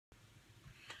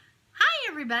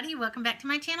everybody, welcome back to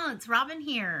my channel. It's Robin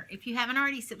here. If you haven't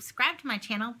already subscribed to my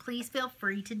channel, please feel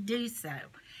free to do so.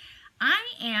 I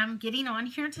am getting on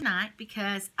here tonight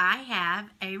because I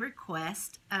have a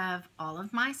request of all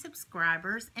of my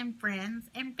subscribers and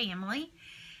friends and family,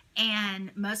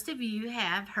 and most of you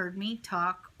have heard me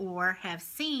talk or have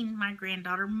seen my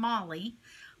granddaughter Molly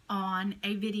on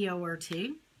a video or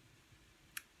two,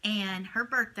 and her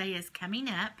birthday is coming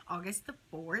up August the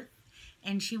 4th.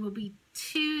 And she will be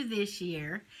 2 this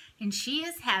year, and she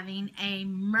is having a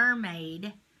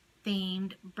mermaid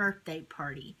themed birthday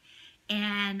party,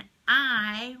 and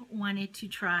I wanted to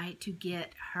try to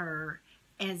get her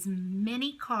as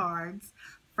many cards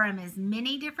from as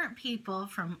many different people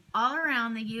from all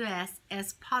around the US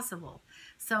as possible.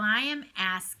 So I am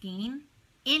asking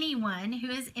anyone who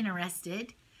is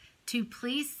interested to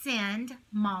please send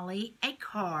Molly a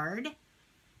card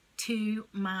to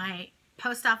my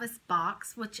post office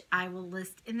box, which I will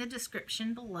list in the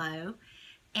description below,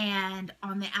 and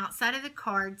on the outside of the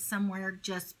card somewhere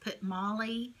just put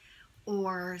Molly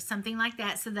or something like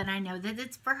that so that I know that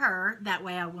it's for her. That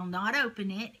way I will not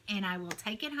open it, and I will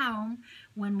take it home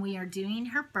when we are doing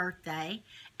her birthday,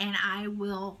 and I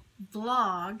will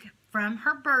vlog from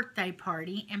her birthday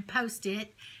party and post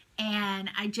it.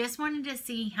 And I just wanted to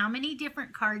see how many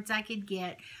different cards I could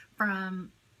get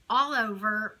from all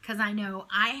over, because I know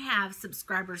I have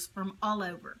subscribers from all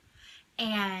over,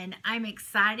 and I'm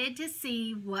excited to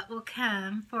see what will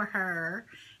come for her.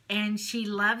 And she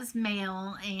loves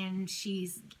mail, and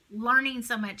she's learning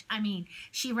so much. I mean,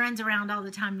 she runs around all the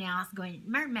time now going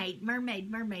mermaid, mermaid,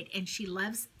 mermaid, and she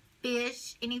loves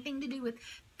fish, anything to do with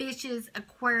fishes,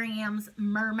 aquariums,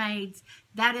 mermaids.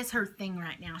 That is her thing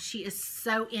right now. She is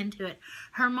so into it.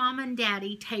 Her mom and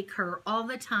daddy take her all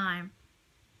the time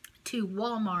to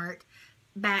Walmart,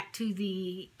 back to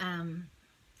the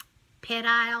pet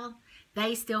aisle.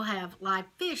 They still have live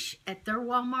fish at their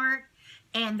Walmart,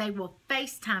 and they will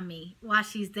FaceTime me while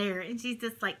she's there, and she's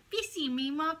just like, fishy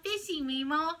Mima, fishy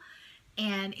Mima,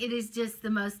 and it is just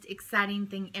the most exciting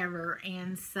thing ever.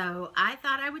 And so I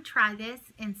thought I would try this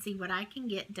and see what I can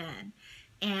get done.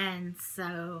 And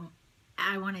so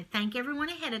I want to thank everyone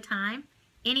ahead of time.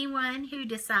 Anyone who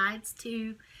decides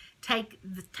to take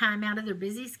the time out of their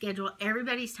busy schedule,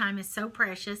 everybody's time is so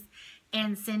precious,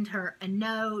 and send her a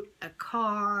note, a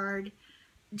card,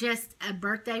 just a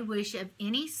birthday wish of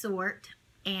any sort.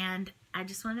 And I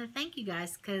just want to thank you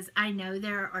guys, because I know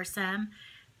there are some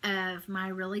of my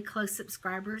really close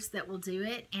subscribers that will do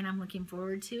it, and I'm looking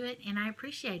forward to it, and I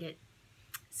appreciate it.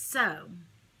 So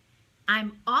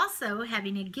I'm also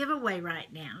having a giveaway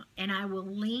right now, and I will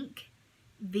link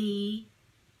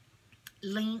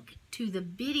to the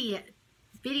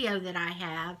video that I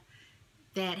have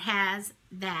that has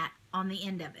that on the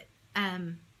end of it.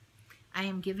 I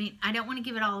don't want to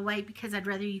give it all away, because I'd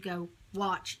rather you go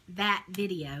watch that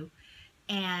video,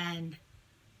 and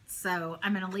so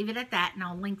I'm going to leave it at that, and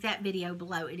I'll link that video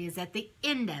below. It is at the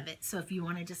end of it, so if you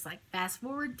want to just like fast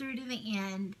forward through to the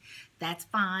end, that's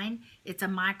fine. It's a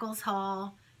Michael's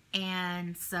haul.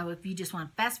 And so if you just want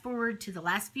to fast forward to the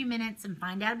last few minutes and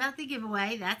find out about the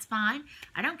giveaway, that's fine.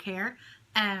 I don't care.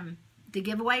 The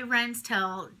giveaway runs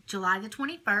till July the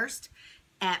 21st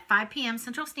at 5 p.m.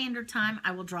 Central Standard Time.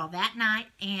 I will draw that night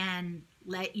and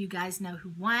let you guys know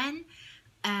who won.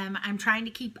 I'm trying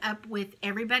to keep up with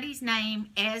everybody's name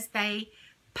as they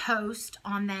post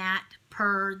on that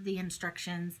per the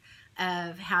instructions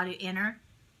of how to enter.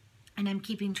 And I'm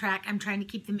keeping track. I'm trying to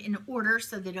keep them in order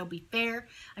so that it'll be fair.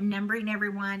 I'm numbering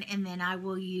everyone, and then I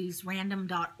will use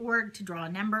random.org to draw a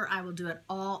number. I will do it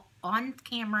all on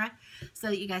camera so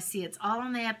that you guys see it's all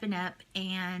on the up and up.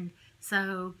 And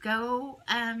so go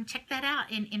check that out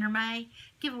and enter my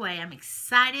giveaway. I'm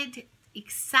excited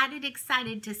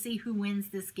to see who wins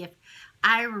this gift.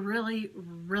 I really,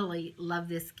 really love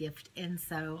this gift, and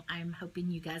so I'm hoping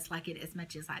you guys like it as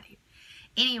much as I do.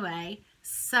 Anyway,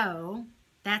 so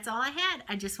that's all I had.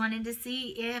 I just wanted to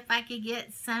see if I could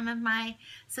get some of my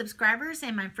subscribers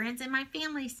and my friends and my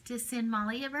families to send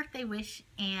Molly a birthday wish,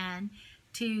 and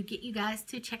to get you guys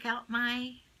to check out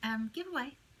my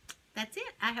giveaway. That's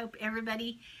it. I hope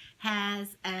everybody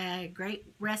has a great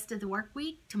rest of the work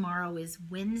week. Tomorrow is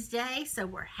Wednesday, so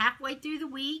we're halfway through the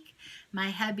week. My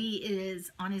hubby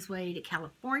is on his way to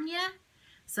California,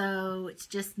 so it's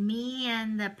just me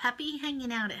and the puppy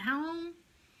hanging out at home.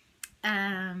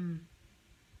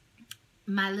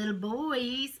 My little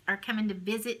boys are coming to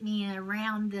visit me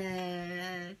around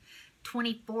the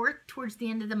 24th, towards the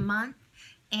end of the month,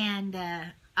 and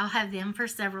I'll have them for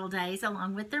several days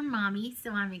along with their mommy,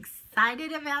 so I'm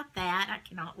excited about that. I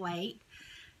cannot wait.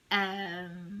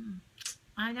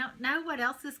 I don't know what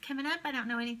else is coming up. I don't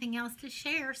know anything else to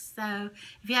share. So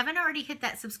if you haven't already hit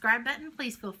that subscribe button,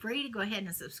 please feel free to go ahead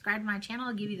and subscribe to my channel.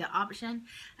 I'll give you the option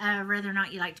whether or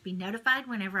not you like to be notified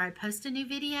whenever I post a new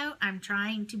video. I'm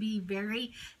trying to be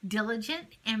very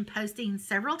diligent and posting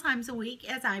several times a week,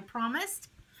 as I promised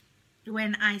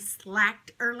when I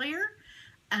slacked earlier.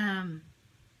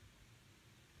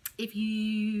 If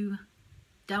you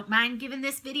don't mind giving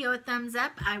this video a thumbs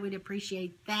up, I would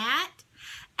appreciate that.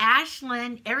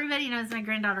 Ashlyn, everybody knows my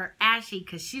granddaughter Ashy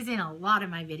because she's in a lot of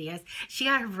my videos. She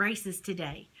got her braces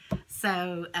today.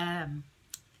 So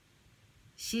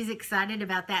she's excited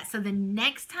about that. So the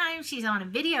next time she's on a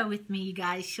video with me, you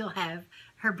guys, she'll have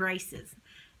her braces.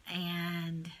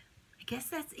 And I guess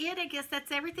that's it. I guess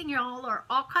that's everything. You all are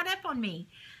all caught up on me.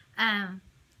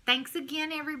 Thanks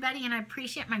again, everybody, and I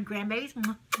appreciate my grandbabies.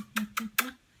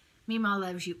 Meemaw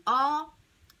loves you all.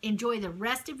 Enjoy the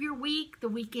rest of your week. The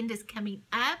weekend is coming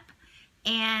up,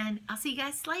 and I'll see you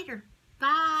guys later.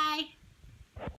 Bye.